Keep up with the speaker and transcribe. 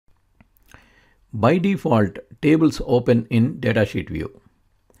By default, tables open in Datasheet View.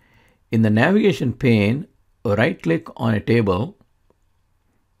 In the navigation pane, right-click on a table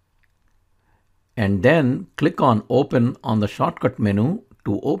and then click on Open on the shortcut menu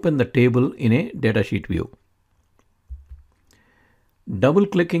to open the table in a Datasheet view.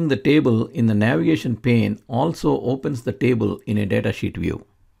 Double-clicking the table in the navigation pane also opens the table in a Datasheet view.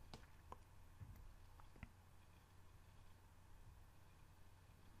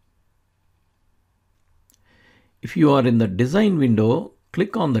 If you are in the Design window,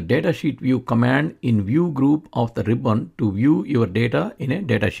 click on the Datasheet View command in View group of the ribbon to view your data in a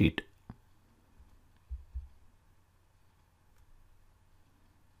datasheet.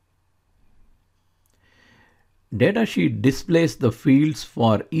 Datasheet displays the fields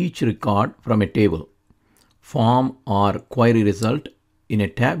for each record from a table, form or query result in a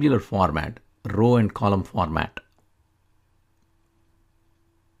tabular format, row and column format.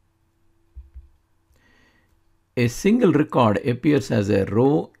 A single record appears as a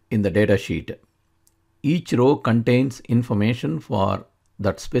row in the datasheet. Each row contains information for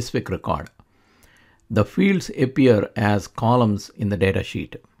that specific record. The fields appear as columns in the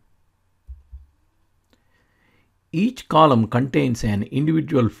datasheet. Each column contains an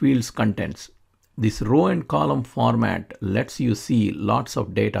individual field's contents. This row and column format lets you see lots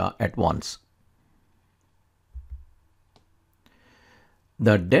of data at once.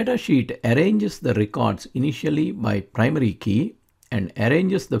 The datasheet arranges the records initially by primary key and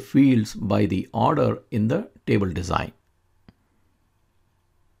arranges the fields by the order in the table design.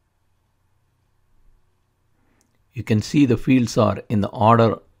 You can see the fields are in the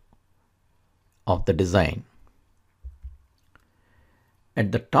order of the design.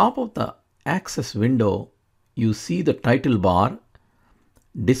 At the top of the Access window, you see the title bar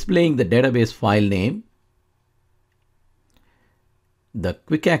displaying the database file name, the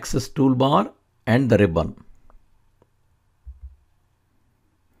Quick Access toolbar, and the ribbon.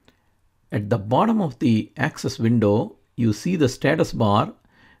 At the bottom of the Access window, you see the status bar,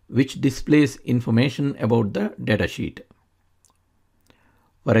 which displays information about the datasheet.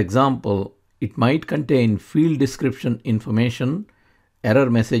 For example, it might contain field description information,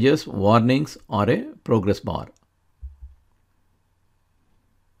 error messages, warnings, or a progress bar.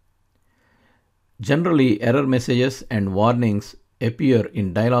 Generally, error messages and warnings appear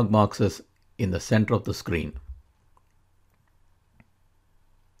in dialog boxes in the center of the screen.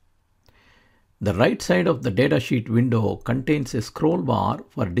 The right side of the datasheet window contains a scroll bar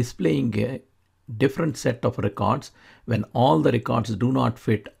for displaying a different set of records when all the records do not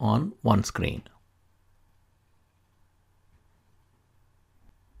fit on one screen.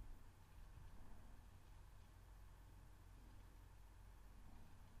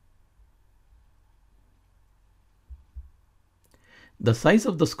 The size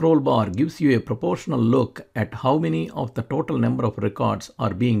of the scroll bar gives you a proportional look at how many of the total number of records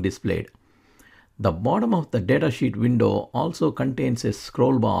are being displayed. The bottom of the datasheet window also contains a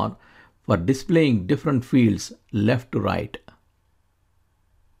scroll bar for displaying different fields left to right.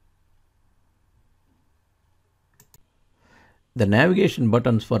 The navigation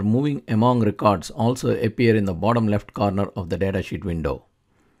buttons for moving among records also appear in the bottom left corner of the datasheet window.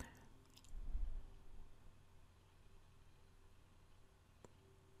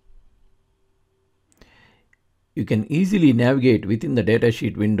 You can easily navigate within the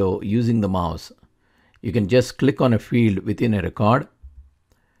datasheet window using the mouse. You can just click on a field within a record.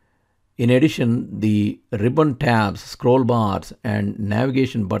 In addition, the ribbon tabs, scroll bars, and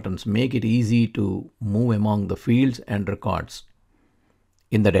navigation buttons make it easy to move among the fields and records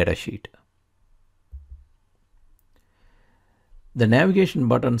in the datasheet. The navigation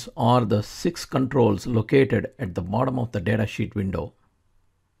buttons are the 6 controls located at the bottom of the datasheet window.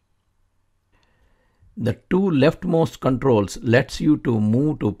 The 2 leftmost controls lets you to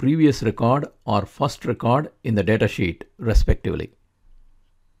move to previous record or first record in the datasheet, respectively.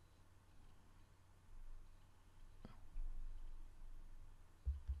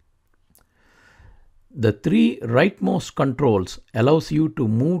 The 3 rightmost controls allows you to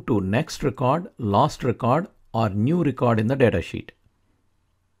move to next record, last record, or new record in the datasheet.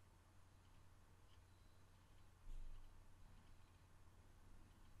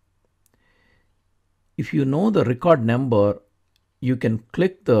 If you know the record number, you can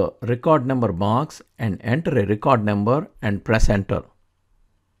click the record number box and enter a record number and press enter.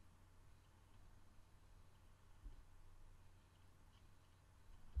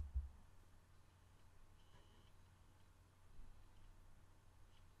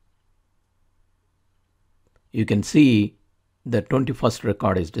 You can see the 21st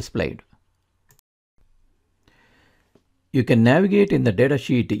record is displayed. You can navigate in the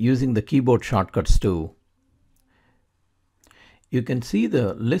datasheet using the keyboard shortcuts too. You can see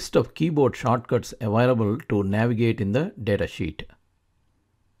the list of keyboard shortcuts available to navigate in the datasheet.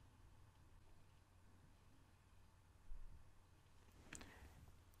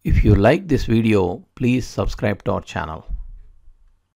 If you like this video, please subscribe to our channel.